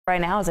Right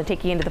now, as I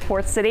take you into the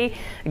fourth city.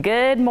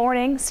 Good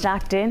morning,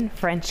 Stockton,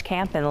 French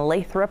Camp, and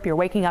Lathrop. You're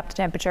waking up to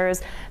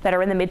temperatures that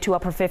are in the mid to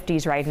upper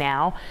 50s right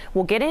now.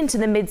 We'll get into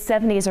the mid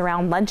 70s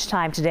around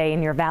lunchtime today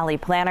in your valley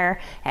planner.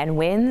 And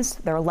winds,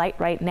 they're light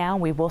right now.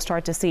 We will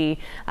start to see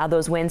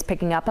those winds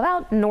picking up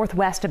about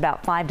northwest,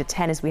 about 5 to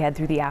 10 as we head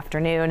through the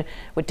afternoon,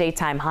 with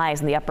daytime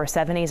highs in the upper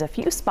 70s. A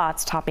few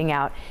spots topping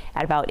out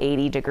at about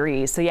 80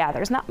 degrees. So yeah,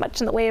 there's not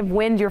much in the way of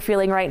wind you're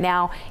feeling right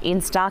now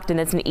in Stockton.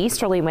 It's an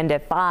easterly wind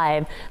at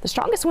 5. The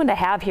strongest wind I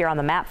have here on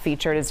the map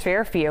featured is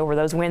Fairfield, where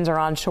those winds are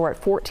onshore at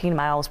 14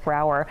 miles per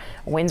hour.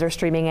 Winds are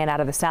streaming in out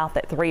of the south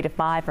at 3 to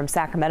 5 from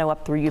Sacramento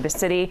up through Yuba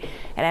City.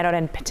 And I don't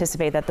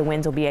anticipate that the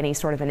winds will be any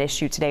sort of an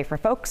issue today for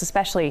folks,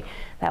 especially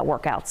that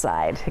work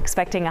outside.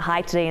 Expecting a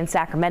high today in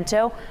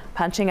Sacramento,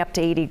 punching up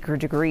to 80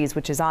 degrees,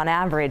 which is on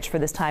average for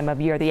this time of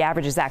year. The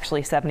average is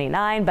actually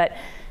 79, but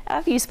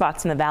a few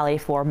spots in the valley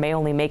floor may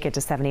only make it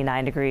to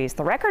 79 degrees.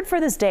 The record for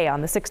this day on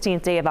the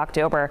 16th day of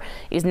October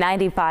is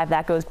 95.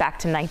 That goes back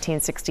to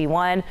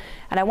 1961.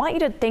 And I want you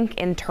to think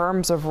in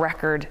terms of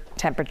record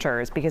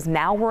temperatures, because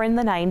now we're in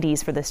the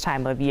 90s for this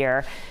time of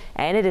year.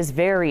 And it is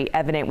very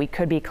evident we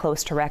could be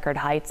close to record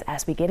heights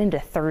as we get into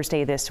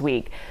Thursday this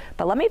week.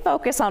 But let me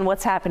focus on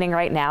what's happening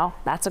right now.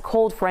 That's a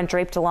cold front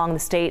draped along the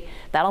state.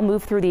 That'll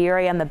move through the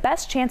area, and the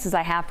best chances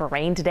I have for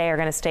rain today are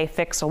going to stay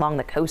fixed along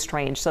the coast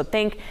range. So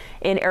think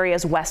in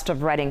areas west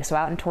of Redding, so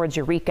out and towards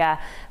Eureka.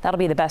 That'll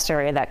be the best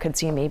area that could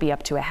see maybe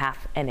up to a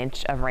half an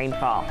inch of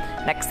rainfall.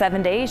 Next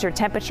 7 days, your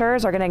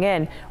temperatures are going to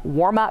again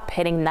warm up,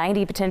 hitting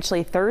 90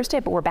 potentially Thursday,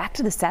 but we're back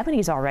to the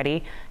 70s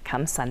already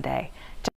come Sunday.